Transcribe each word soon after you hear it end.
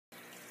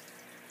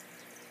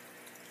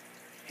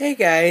Hey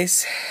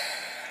guys,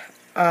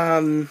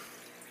 um,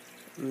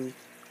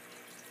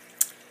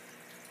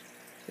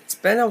 it's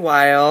been a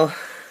while.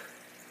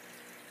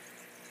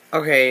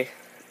 Okay,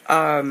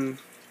 um,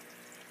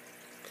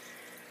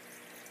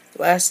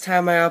 last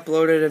time I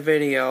uploaded a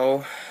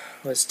video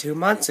was 2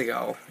 months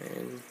ago,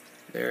 and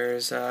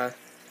there's a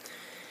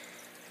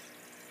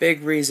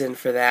big reason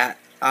for that.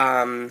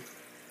 I'm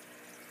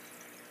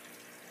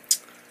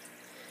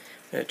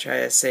gonna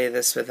try to say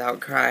this without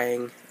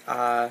crying.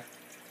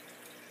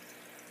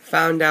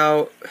 Found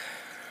out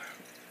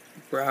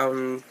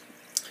around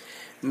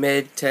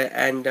mid to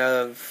end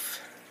of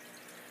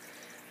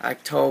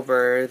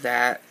October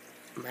that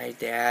my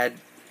dad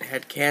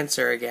had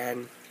cancer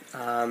again.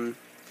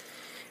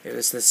 It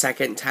was the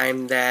second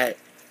time that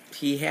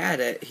he had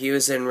it. He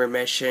was in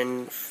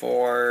remission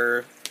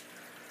for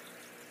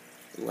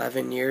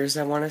 11 years,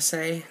 I want to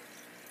say.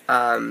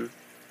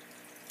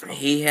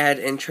 He had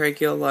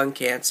intratracheal lung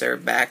cancer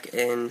back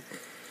in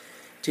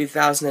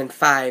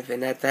 2005,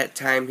 and at that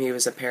time he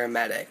was a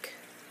paramedic.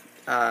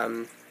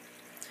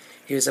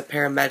 He was a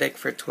paramedic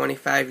for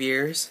 25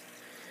 years.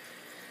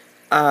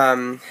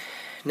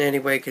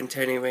 Anyway,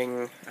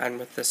 continuing on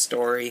with the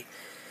story.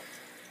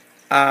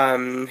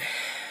 About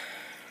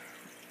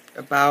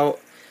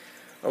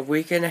a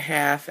week and a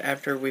half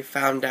after we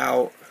found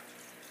out,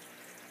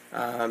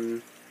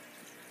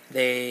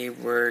 they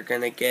were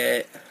going to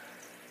get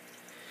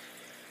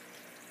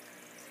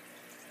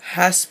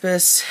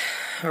hospice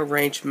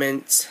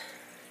arrangements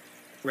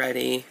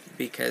ready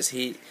because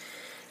the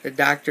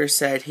doctor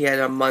said he had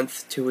a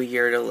month to a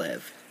year to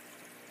live,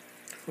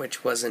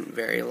 which wasn't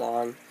very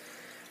long.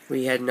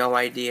 We had no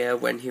idea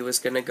when he was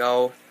going to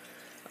go.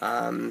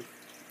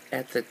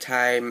 At the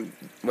time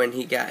when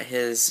he got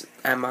his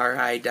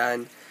MRI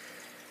done,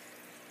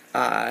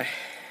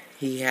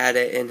 he had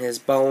it in his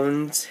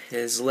bones,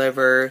 his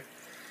liver,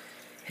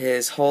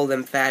 his whole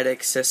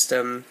lymphatic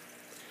system,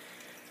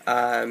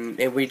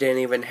 and we didn't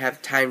even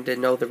have time to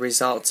know the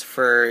results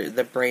for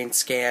the brain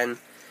scan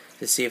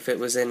to see if it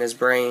was in his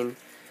brain.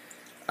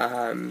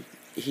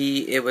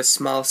 It was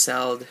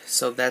small-celled,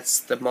 so that's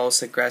the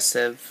most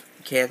aggressive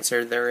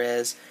cancer there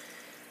is.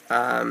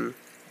 There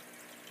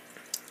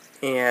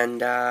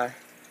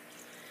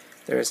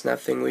was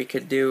nothing we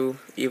could do,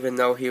 even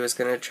though he was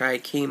going to try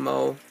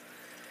chemo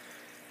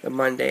the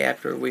Monday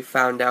after we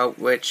found out,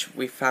 which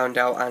we found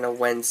out on a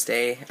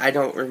Wednesday. I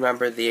don't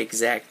remember the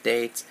exact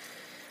dates.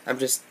 I'm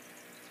just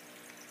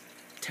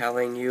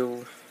telling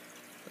you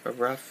a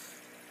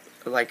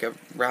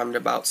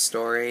roundabout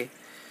story.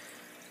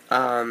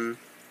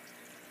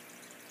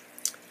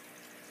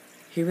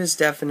 He was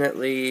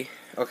definitely,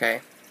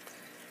 okay.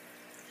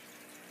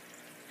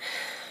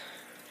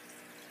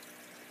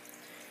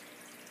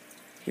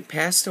 He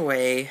passed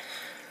away.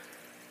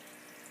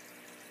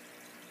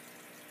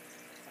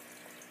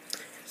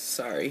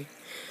 Sorry.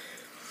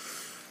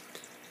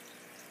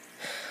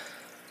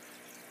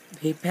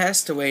 He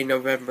passed away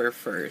November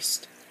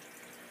 1st.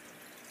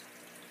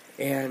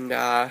 And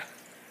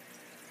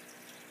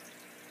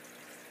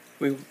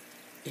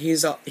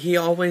he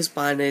always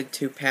wanted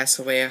to pass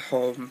away at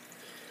home,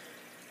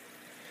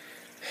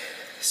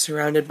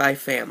 surrounded by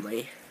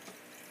family.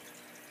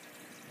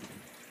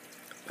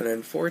 But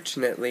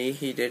unfortunately,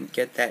 he didn't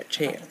get that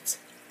chance.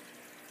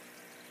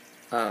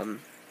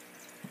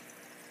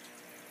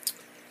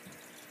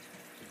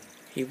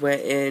 He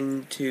went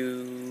in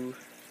to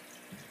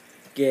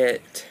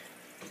get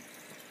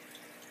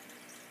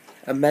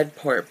a med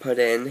port put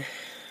in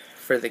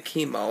for the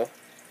chemo,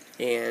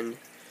 and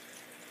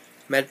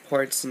med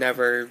ports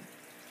never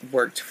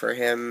worked for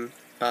him.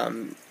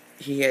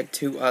 He had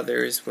two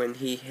others when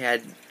he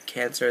had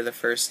cancer the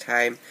first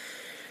time.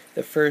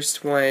 The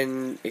first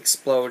one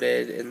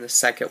exploded, and the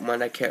second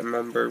one, I can't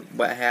remember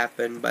what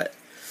happened, but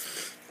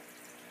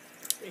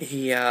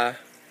he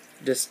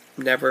just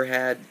never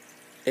had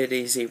it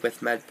easy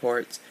with med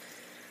ports.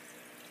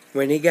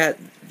 When he got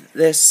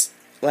this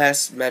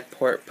last med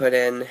port put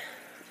in,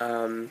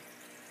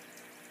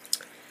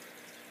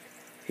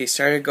 he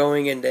started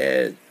going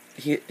into,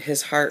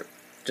 his heart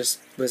just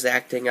was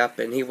acting up,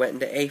 and he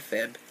went into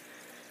AFib.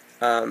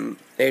 I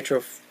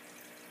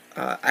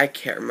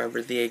can't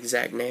remember the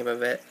exact name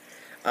of it.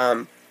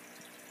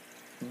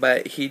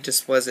 But he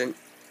just wasn't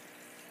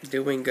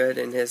doing good,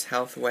 and his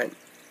health went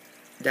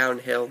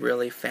downhill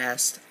really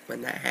fast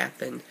when that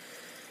happened.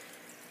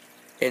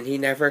 And he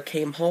never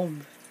came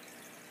home.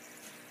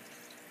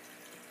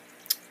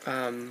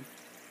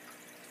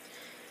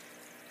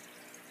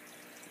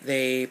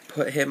 They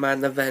put him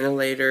on the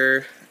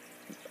ventilator,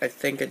 I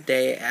think a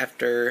day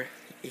after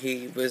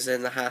he was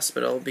in the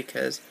hospital,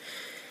 because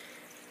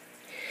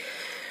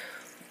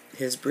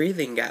his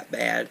breathing got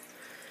bad,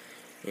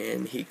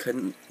 and he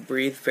couldn't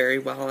breathe very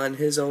well on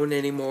his own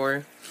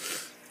anymore.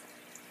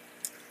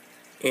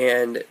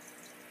 And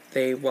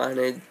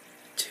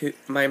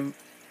my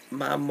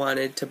mom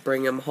wanted to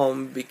bring him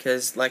home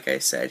because, like I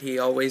said, he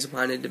always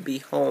wanted to be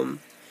home,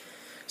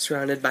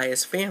 surrounded by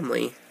his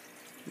family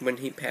when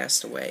he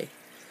passed away.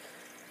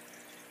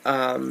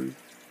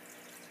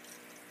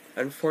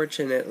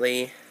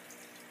 Unfortunately,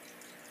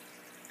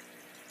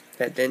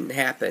 that didn't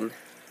happen.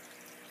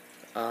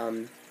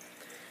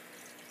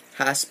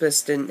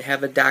 Hospice didn't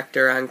have a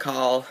doctor on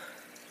call,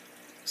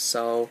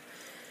 so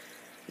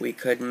we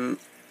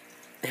couldn't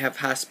have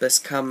hospice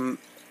come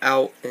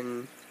out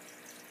and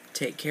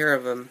take care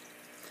of him.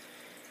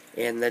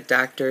 And the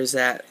doctors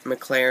at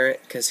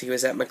McLaren, because he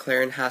was at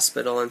McLaren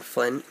Hospital in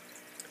Flint,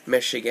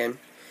 Michigan,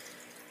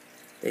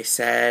 they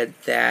said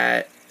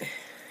that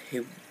he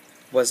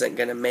wasn't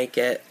going to make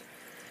it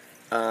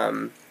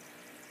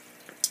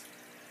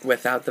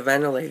without the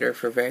ventilator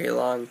for very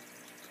long.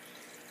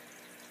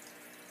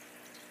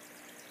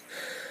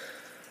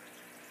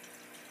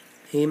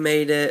 He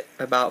made it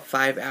about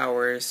 4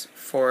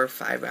 or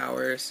 5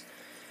 hours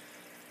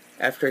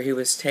after he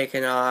was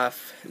taken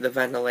off the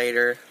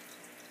ventilator.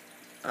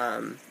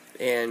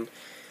 And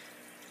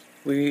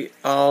we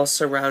all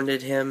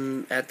surrounded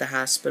him at the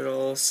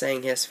hospital,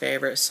 sang his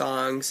favorite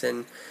songs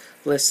and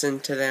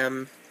listened to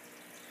them.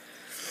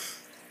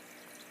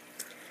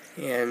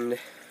 And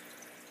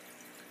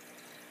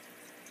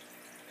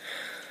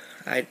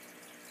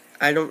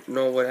I don't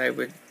know what I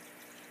would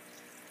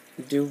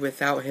do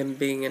without him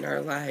being in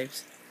our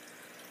lives.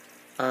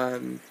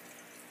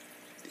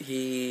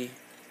 He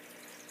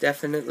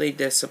definitely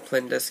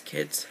disciplined us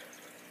kids.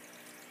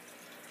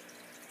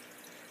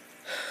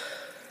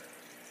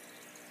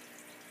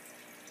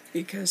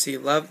 Because he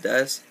loved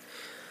us.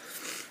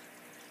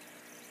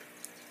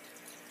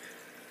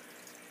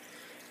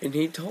 And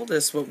he told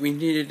us what we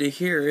needed to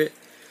hear. It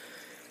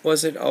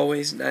wasn't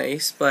always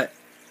nice, but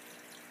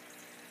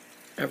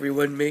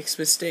everyone makes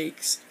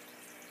mistakes.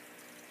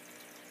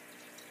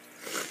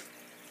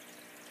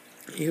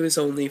 He was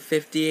only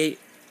 58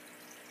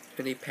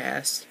 when he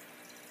passed.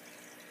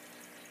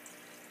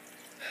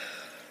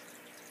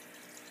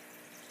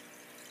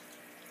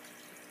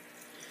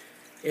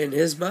 And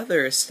his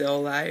mother is still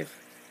alive.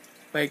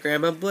 My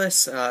Grandma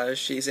Bliss,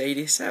 she's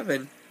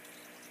 87.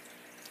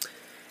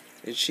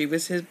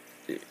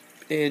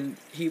 And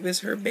he was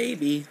her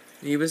baby.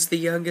 He was the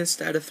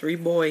youngest out of 3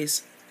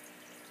 boys.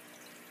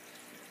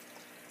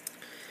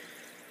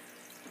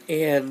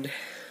 And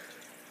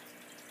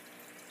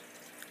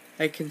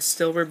I can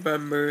still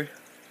remember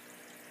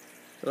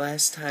the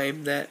last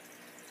time that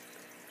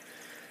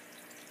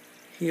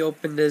he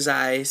opened his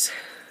eyes.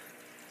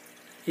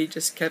 He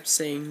just kept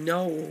saying,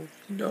 "No,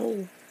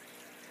 no."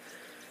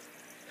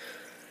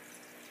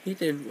 He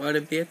didn't want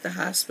to be at the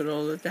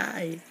hospital to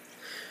die.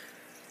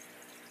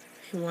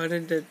 He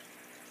wanted to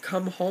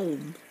come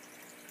home,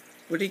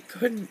 but he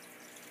couldn't.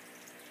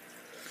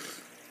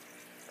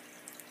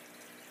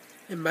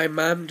 And my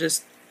mom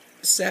just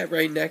sat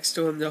right next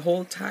to him the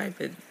whole time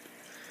and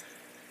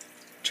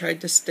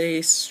tried to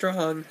stay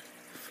strong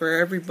for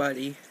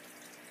everybody.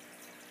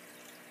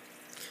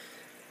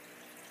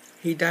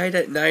 He died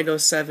at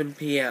 9:07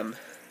 p.m.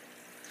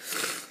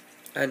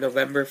 on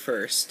November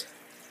 1st.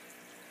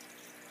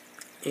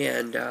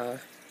 And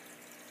a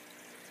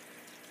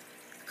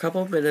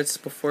couple minutes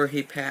before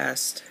he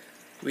passed,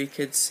 we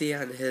could see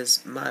on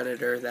his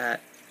monitor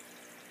that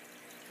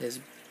his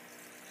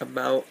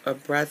amount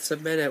of breaths a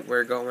minute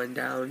were going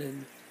down,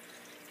 and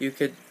you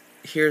could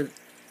hear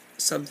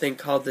something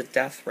called the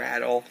death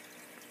rattle.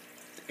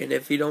 And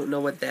if you don't know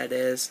what that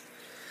is,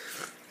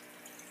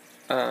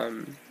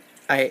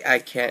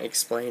 I can't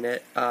explain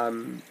it.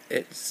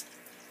 It's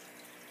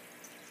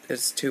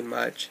too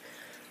much.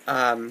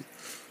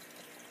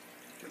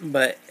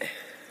 But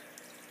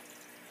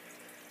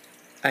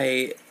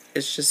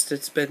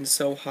it's been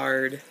so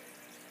hard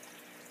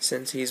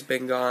since he's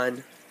been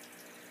gone.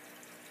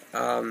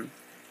 And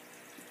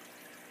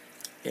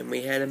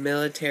we had a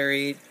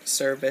military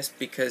service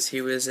because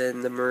he was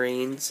in the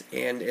Marines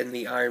and in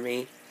the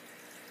Army.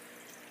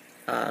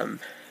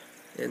 And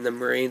the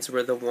Marines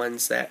were the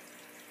ones that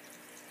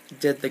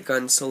did the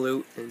gun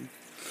salute. And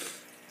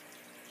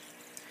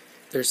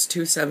there's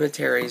 2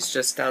 cemeteries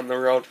just down the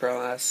road from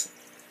us.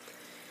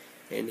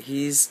 And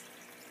he's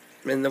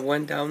in the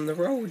one down the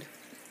road.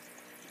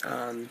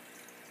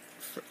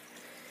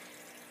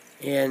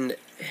 And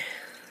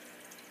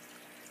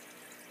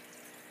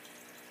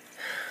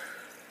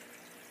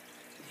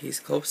he's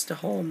close to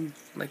home,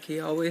 like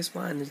he always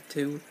wanted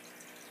to.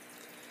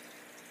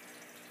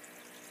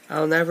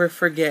 I'll never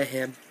forget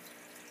him.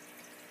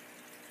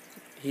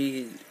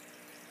 He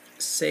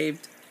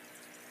saved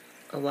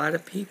a lot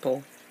of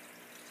people.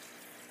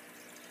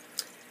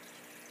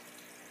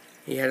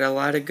 We had a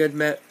lot of good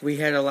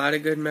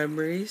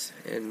memories,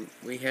 and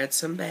we had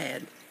some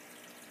bad.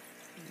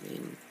 I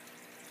mean,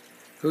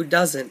 who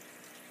doesn't?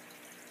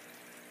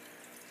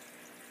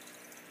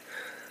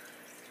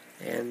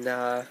 And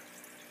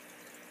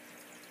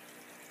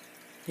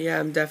yeah,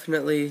 I'm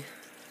definitely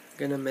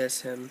gonna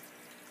miss him.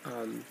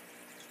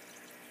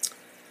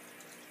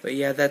 But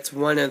yeah, that's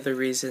one of the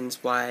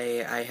reasons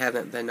why I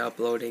haven't been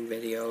uploading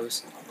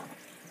videos.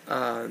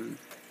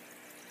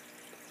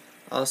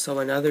 Also,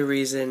 another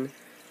reason,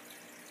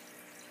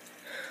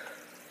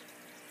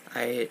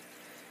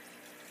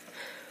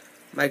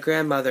 my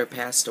grandmother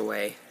passed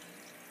away.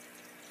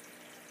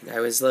 I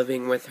was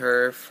living with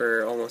her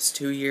for almost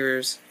 2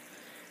 years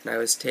I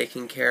was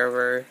taking care of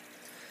her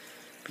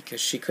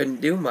because she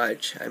couldn't do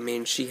much. I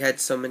mean, she had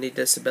so many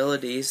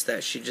disabilities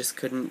that she just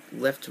couldn't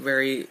lift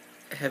very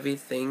heavy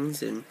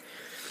things, and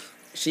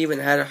she even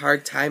had a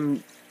hard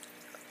time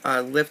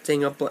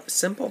lifting a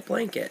simple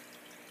blanket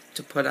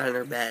to put on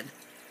her bed.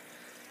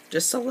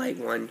 Just a light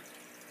one.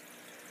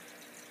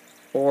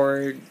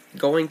 Or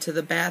going to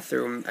the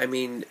bathroom. I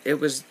mean, it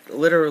was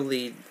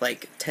literally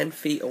like 10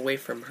 feet away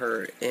from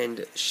her,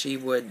 and she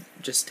would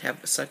just have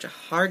such a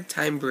hard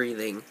time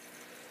breathing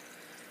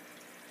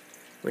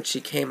when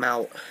she came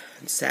out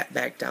and sat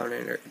back down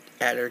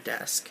at her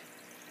desk.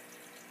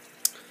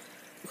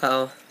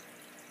 Well,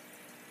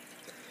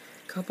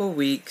 a couple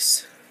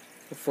weeks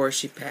before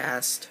she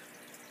passed,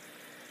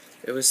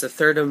 it was the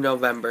 3rd of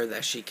November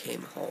that she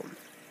came home.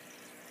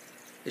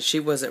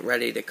 She wasn't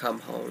ready to come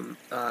home.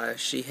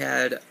 She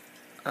had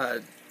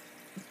an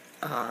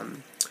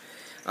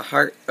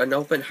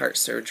open heart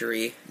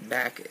surgery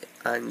back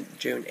on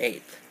June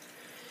 8th.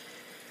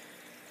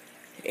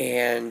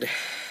 And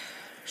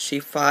she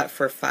fought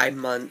for 5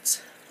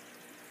 months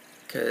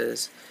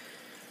because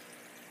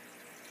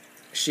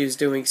she was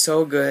doing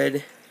so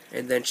good,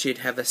 and then she'd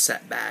have a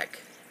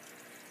setback.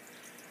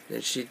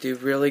 Then she'd do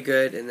really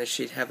good, and then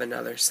she'd have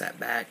another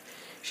setback.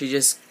 She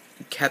just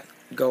kept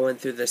going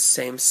through the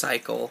same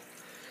cycle,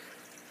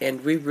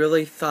 and we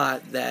really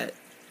thought that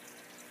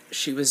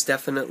she was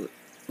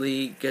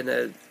definitely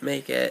gonna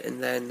make it.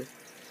 And then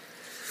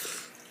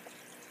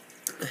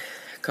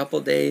a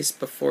couple days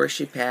before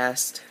she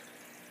passed,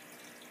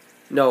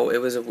 no, it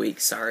was a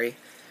week, sorry,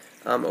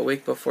 a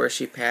week before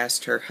she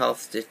passed, her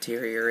health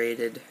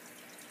deteriorated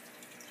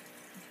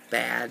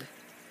bad,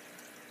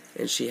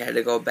 and she had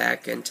to go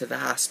back into the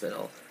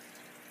hospital.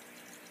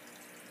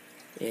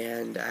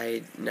 And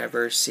I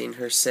never seen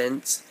her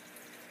since,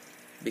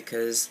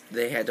 because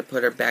they had to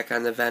put her back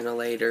on the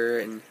ventilator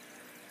and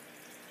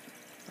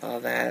all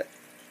that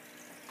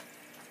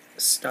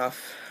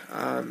stuff.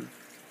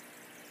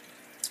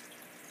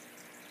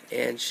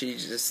 And she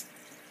just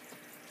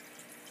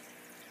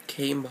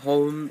came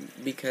home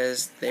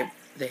because they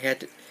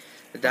had to,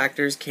 the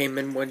doctors came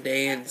in one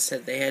day and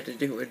said they had to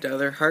do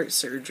another heart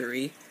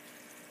surgery,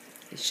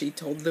 and she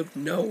told them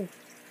no.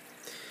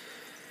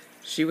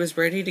 She was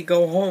ready to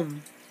go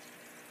home.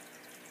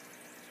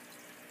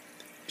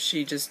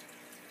 She just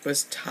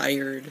was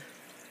tired.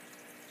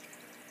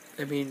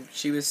 I mean,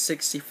 she was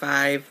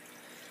 65.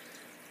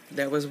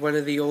 That was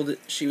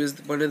she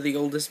was one of the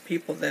oldest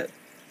people that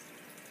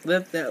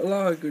lived that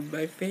long in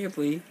my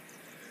family.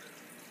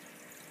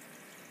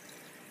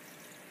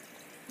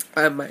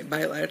 On my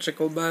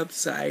biological mom's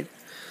side.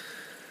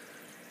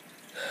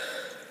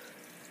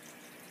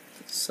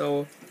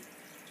 So,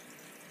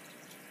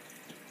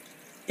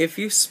 if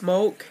you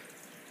smoke,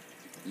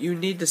 you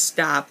need to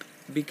stop,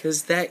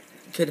 because that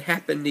could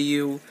happen to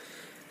you.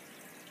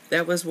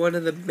 That was one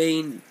of the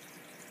main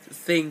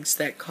things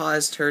that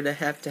caused her to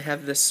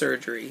have this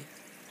surgery.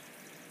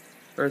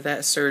 Or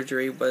that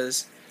surgery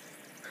was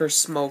her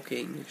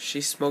smoking.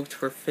 She smoked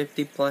for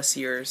 50 plus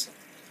years.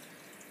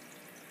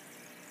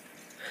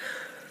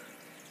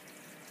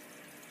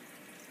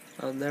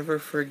 I'll never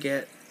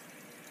forget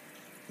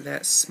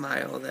that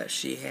smile that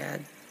she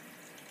had.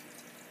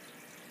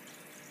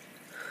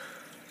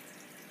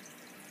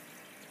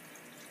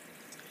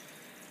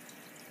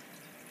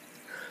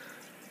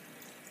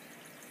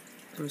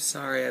 I'm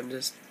sorry, I'm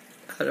just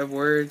out of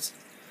words.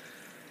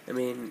 I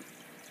mean,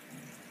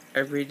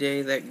 every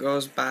day that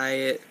goes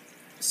by,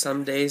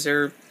 some days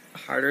are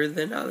harder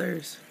than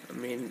others. I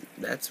mean,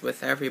 that's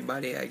with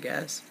everybody, I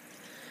guess.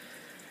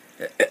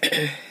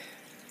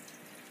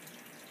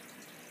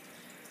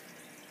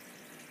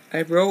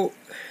 I wrote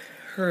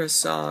her a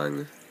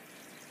song,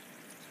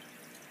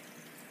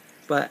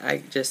 but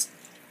I just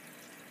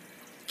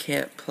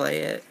can't play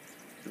it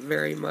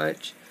very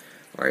much,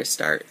 or I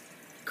start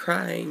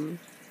crying.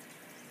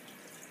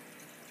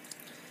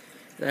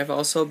 And I've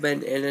also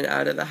been in and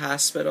out of the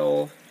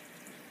hospital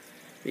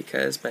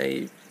because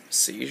my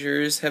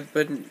seizures have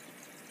been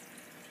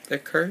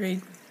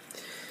occurring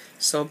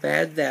so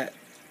bad that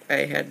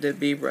I had to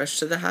be rushed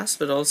to the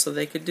hospital so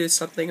they could do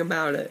something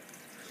about it.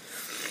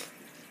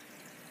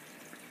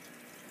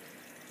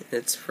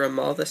 It's from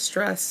all the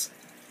stress.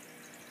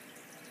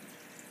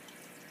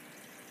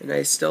 And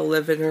I still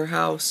live in her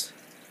house,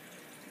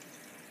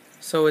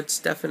 so it's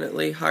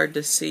definitely hard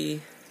to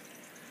see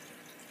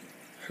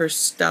her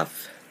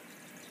stuff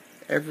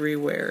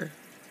everywhere.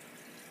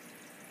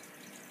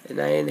 And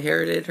I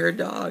inherited her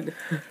dog.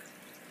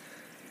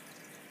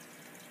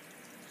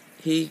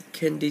 He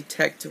can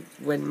detect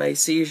when my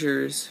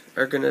seizures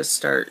are gonna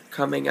start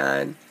coming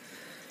on,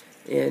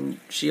 and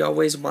she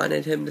always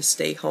wanted him to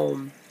stay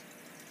home.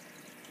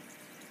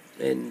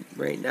 And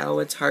right now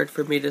it's hard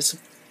for me to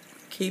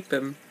keep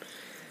him.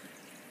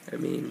 I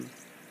mean,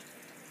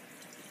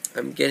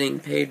 I'm getting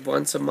paid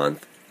once a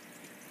month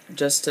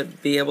just to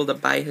be able to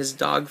buy his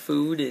dog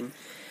food, and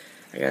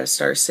I gotta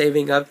start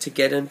saving up to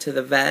get him to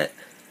the vet,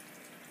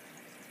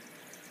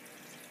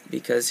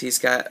 because he's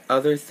got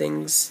other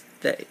things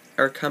that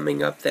are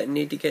coming up that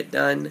need to get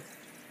done.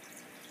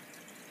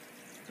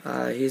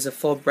 He's a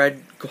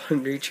full-bred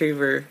golden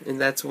retriever, and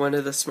that's one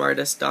of the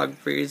smartest dog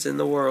breeds in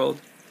the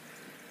world.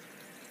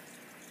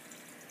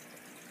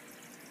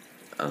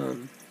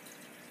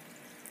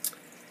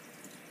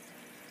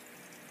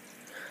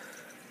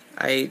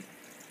 I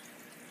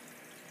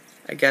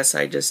guess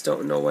I just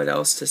don't know what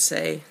else to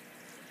say.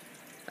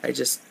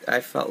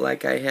 I felt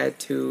like I had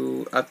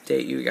to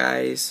update you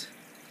guys.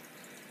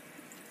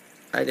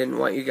 I didn't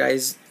want you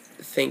guys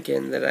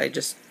thinking that I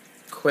just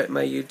quit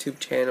my YouTube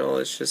channel.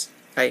 It's just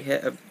I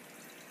hit a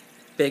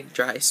big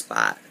dry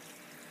spot.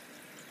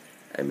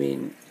 I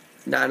mean,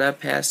 Nana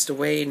passed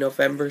away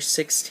November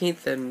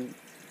 16th, and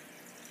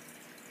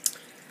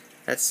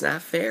that's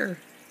not fair.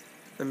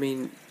 I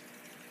mean,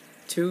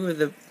 two of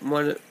the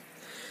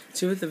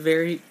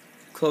very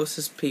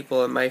closest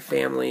people in my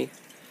family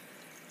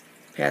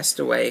passed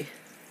away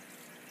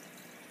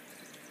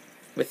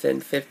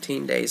within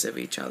 15 days of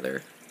each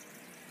other.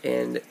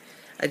 And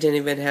I didn't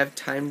even have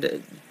time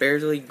to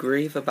barely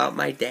grieve about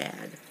my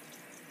dad.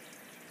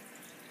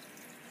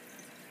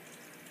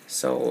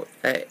 So,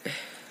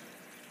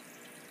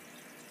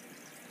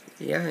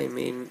 yeah, I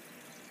mean,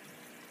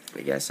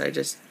 I guess I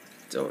just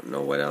don't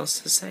know what else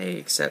to say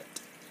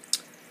except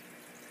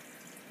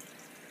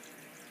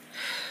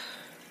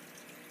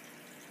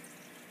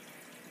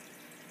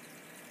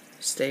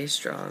stay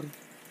strong.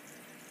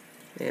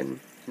 And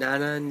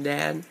Nana and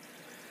Dad,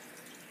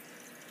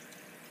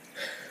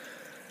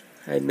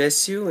 I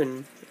miss you,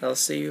 and I'll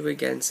see you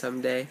again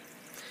someday.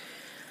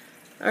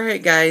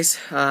 Alright guys,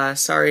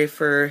 sorry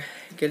for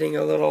getting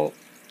a little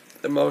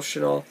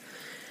emotional.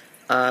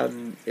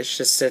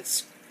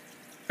 It's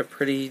a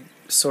pretty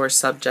sore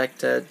subject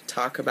to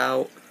talk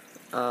about.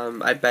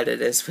 I bet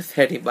it is with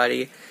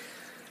anybody.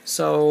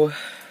 So,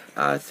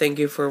 thank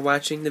you for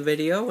watching the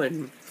video,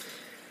 and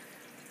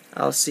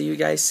I'll see you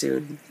guys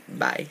soon.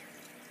 Bye.